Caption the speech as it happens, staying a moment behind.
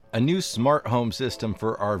A new smart home system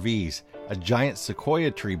for RVs, a giant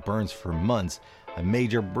sequoia tree burns for months, a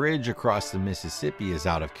major bridge across the Mississippi is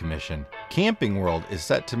out of commission, Camping World is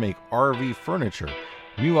set to make RV furniture,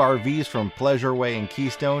 new RVs from Pleasureway and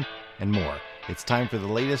Keystone, and more. It's time for the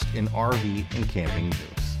latest in RV and camping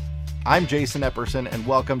news. I'm Jason Epperson, and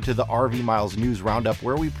welcome to the RV Miles News Roundup,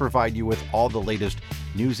 where we provide you with all the latest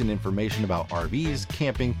news and information about RVs,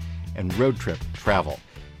 camping, and road trip travel.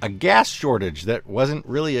 A gas shortage that wasn't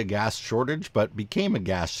really a gas shortage, but became a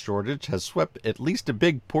gas shortage, has swept at least a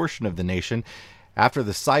big portion of the nation after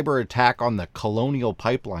the cyber attack on the Colonial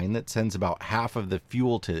Pipeline that sends about half of the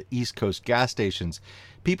fuel to East Coast gas stations.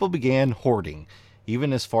 People began hoarding,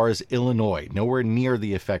 even as far as Illinois, nowhere near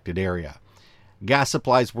the affected area. Gas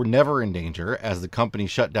supplies were never in danger as the company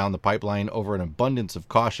shut down the pipeline over an abundance of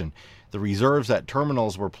caution. The reserves at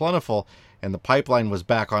terminals were plentiful, and the pipeline was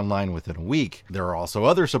back online within a week. There are also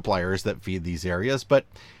other suppliers that feed these areas, but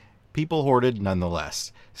people hoarded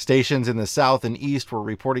nonetheless. Stations in the south and east were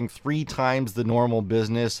reporting 3 times the normal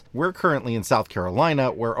business. We're currently in South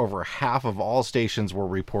Carolina, where over half of all stations were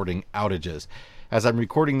reporting outages. As I'm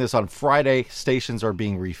recording this on Friday, stations are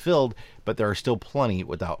being refilled, but there are still plenty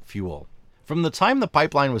without fuel. From the time the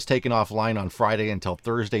pipeline was taken offline on Friday until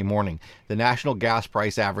Thursday morning, the national gas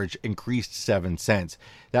price average increased 7 cents.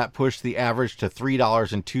 That pushed the average to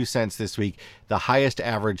 $3.02 this week, the highest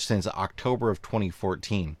average since October of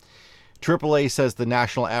 2014. AAA says the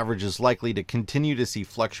national average is likely to continue to see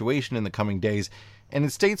fluctuation in the coming days, and in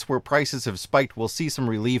states where prices have spiked, we'll see some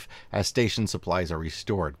relief as station supplies are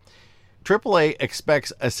restored. AAA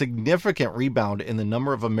expects a significant rebound in the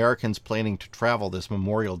number of Americans planning to travel this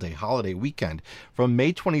Memorial Day holiday weekend. From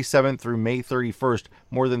May 27th through May 31st,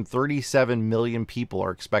 more than 37 million people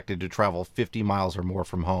are expected to travel 50 miles or more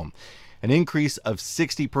from home, an increase of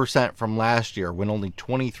 60% from last year when only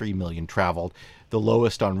 23 million traveled, the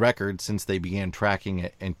lowest on record since they began tracking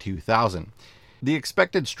it in 2000. The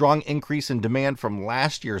expected strong increase in demand from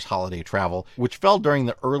last year's holiday travel, which fell during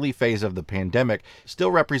the early phase of the pandemic, still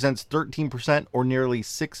represents 13% or nearly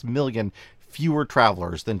 6 million fewer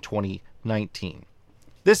travelers than 2019.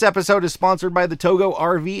 This episode is sponsored by the Togo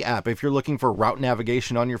RV app. If you're looking for route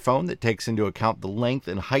navigation on your phone that takes into account the length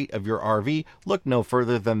and height of your RV, look no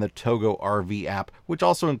further than the Togo RV app, which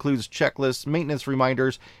also includes checklists, maintenance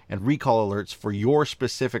reminders, and recall alerts for your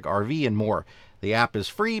specific RV and more. The app is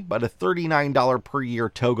free, but a $39 per year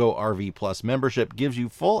Togo RV Plus membership gives you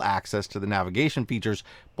full access to the navigation features,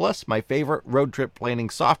 plus my favorite road trip planning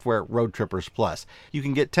software, Road Trippers Plus. You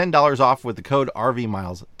can get $10 off with the code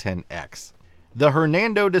RVMiles10X. The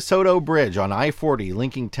Hernando de Soto Bridge on I-40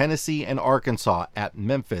 linking Tennessee and Arkansas at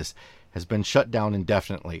Memphis has been shut down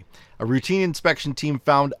indefinitely. A routine inspection team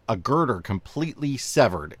found a girder completely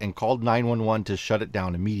severed and called 911 to shut it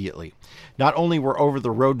down immediately. Not only were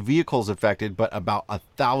over-the-road vehicles affected, but about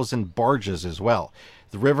 1,000 barges as well.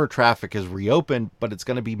 The river traffic is reopened, but it's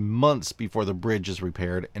going to be months before the bridge is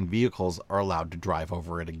repaired and vehicles are allowed to drive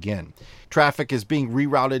over it again. Traffic is being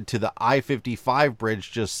rerouted to the I-55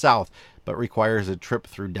 bridge just south, but requires a trip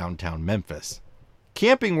through downtown Memphis.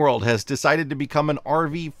 Camping World has decided to become an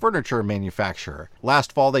RV furniture manufacturer.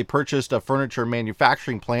 Last fall, they purchased a furniture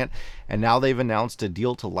manufacturing plant, and now they've announced a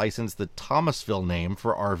deal to license the Thomasville name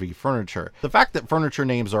for RV furniture. The fact that furniture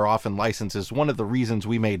names are often licensed is one of the reasons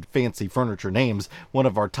we made fancy furniture names one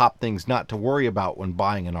of our top things not to worry about when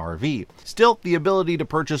buying an RV. Still, the ability to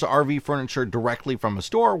purchase RV furniture directly from a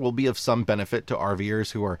store will be of some benefit to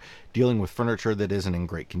RVers who are dealing with furniture that isn't in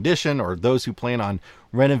great condition or those who plan on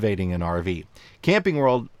renovating an RV. Camping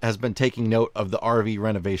World has been taking note of the RV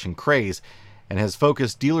renovation craze and has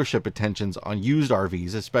focused dealership attentions on used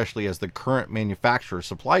RVs, especially as the current manufacturer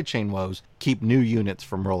supply chain woes keep new units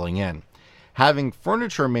from rolling in. Having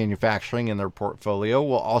furniture manufacturing in their portfolio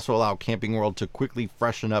will also allow Camping World to quickly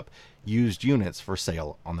freshen up used units for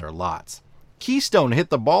sale on their lots. Keystone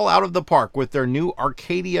hit the ball out of the park with their new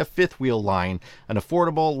Arcadia fifth wheel line, an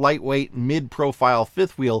affordable, lightweight, mid-profile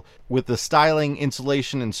fifth wheel with the styling,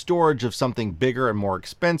 insulation, and storage of something bigger and more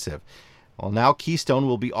expensive. Well, now Keystone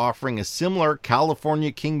will be offering a similar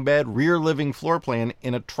California king bed rear living floor plan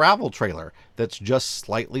in a travel trailer that's just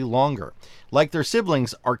slightly longer. Like their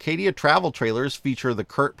siblings, Arcadia travel trailers feature the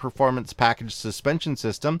CURT Performance Package suspension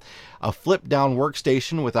system, a flip-down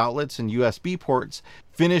workstation with outlets and USB ports,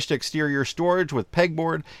 finished exterior storage with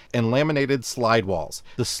pegboard, and laminated slide walls.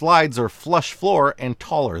 The slides are flush floor and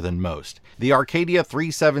taller than most. The Arcadia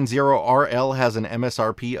 370RL has an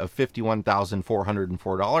MSRP of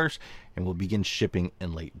 $51,404 and will begin shipping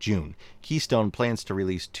in late June. Keystone plans to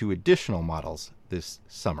release 2 additional models this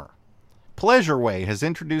summer. Pleasureway has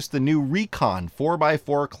introduced the new Recon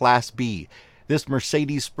 4x4 Class B. This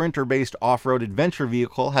Mercedes Sprinter-based off-road adventure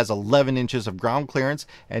vehicle has 11 inches of ground clearance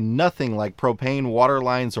and nothing like propane water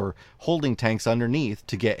lines or holding tanks underneath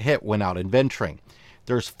to get hit when out adventuring.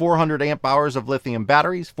 There's 400 amp hours of lithium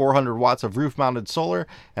batteries, 400 watts of roof-mounted solar,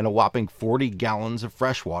 and a whopping 40 gallons of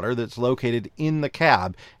fresh water that's located in the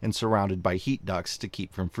cab and surrounded by heat ducts to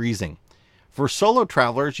keep from freezing. For solo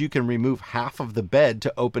travelers, you can remove half of the bed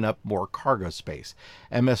to open up more cargo space.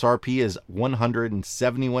 MSRP is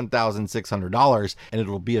 $171,600, and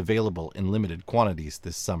it'll be available in limited quantities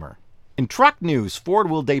this summer. In truck news, Ford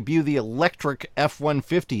will debut the electric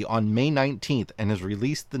F-150 on May 19th and has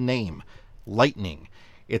released the name Lightning.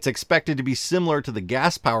 It's expected to be similar to the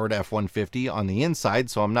gas-powered F-150 on the inside,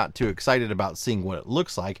 so I'm not too excited about seeing what it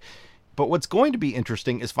looks like. But what's going to be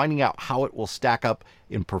interesting is finding out how it will stack up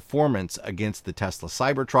in performance against the Tesla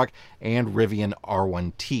Cybertruck and Rivian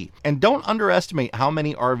R1T. And don't underestimate how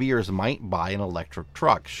many RVers might buy an electric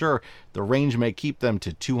truck. Sure, the range may keep them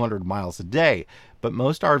to 200 miles a day, but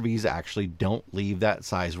most RVs actually don't leave that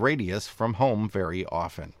size radius from home very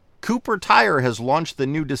often. Cooper Tire has launched the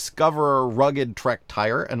new Discoverer Rugged Trek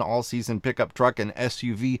tire, an all-season pickup truck and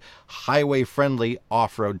SUV highway-friendly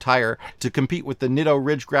off-road tire to compete with the Nitto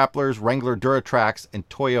Ridge Grapplers, Wrangler Duratracs, and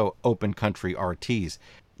Toyo Open Country RTs.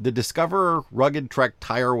 The Discoverer Rugged Trek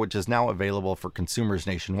tire, which is now available for consumers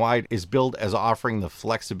nationwide, is billed as offering the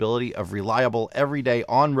flexibility of reliable everyday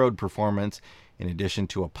on-road performance in addition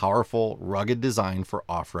to a powerful, rugged design for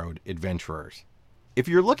off-road adventurers. If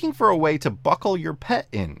you're looking for a way to buckle your pet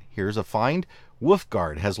in, here's a find.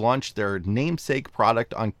 Woofguard has launched their namesake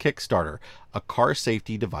product on Kickstarter, a car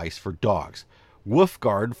safety device for dogs.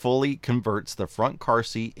 Woofguard fully converts the front car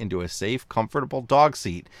seat into a safe, comfortable dog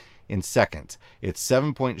seat in seconds. Its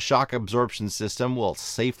 7-point shock absorption system will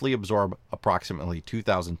safely absorb approximately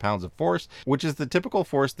 2,000 pounds of force, which is the typical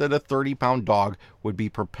force that a 30-pound dog would be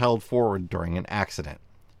propelled forward during an accident.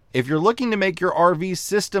 If you're looking to make your RV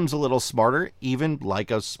systems a little smarter, even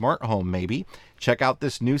like a smart home maybe, check out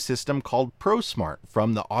this new system called ProSmart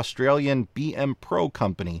from the Australian BM Pro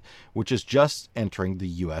company, which is just entering the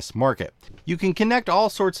US market. You can connect all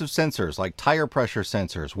sorts of sensors like tire pressure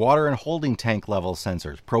sensors, water and holding tank level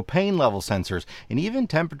sensors, propane level sensors, and even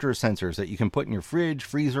temperature sensors that you can put in your fridge,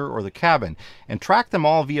 freezer, or the cabin, and track them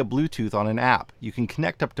all via Bluetooth on an app. You can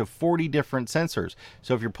connect up to 40 different sensors,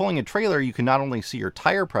 so if you're pulling a trailer, you can not only see your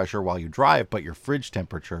tire pressure while you drive, but your fridge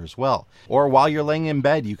temperature as well. Or while you're laying in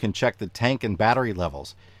bed, you can check the tank and battery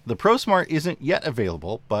levels. The ProSmart isn't yet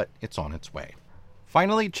available, but it's on its way.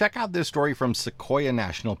 Finally, check out this story from Sequoia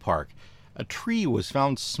National Park. A tree was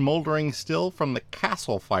found smoldering still from the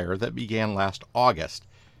Castle Fire that began last August.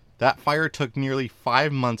 That fire took nearly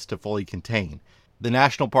 5 months to fully contain. The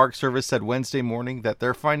National Park Service said Wednesday morning that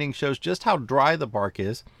their finding shows just how dry the bark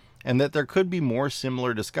is and that there could be more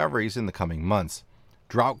similar discoveries in the coming months.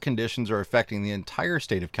 Drought conditions are affecting the entire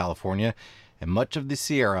state of California, and much of the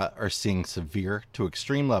Sierra are seeing severe to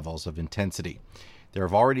extreme levels of intensity. There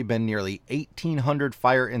have already been nearly 1,800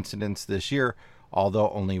 fire incidents this year, although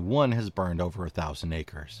only one has burned over 1,000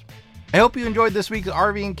 acres. I hope you enjoyed this week's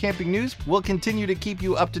RV and camping news. We'll continue to keep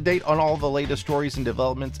you up to date on all the latest stories and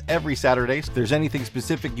developments every Saturday. If there's anything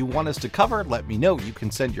specific you want us to cover, let me know. You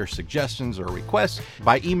can send your suggestions or requests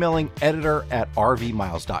by emailing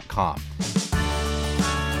editor@rvmiles.com.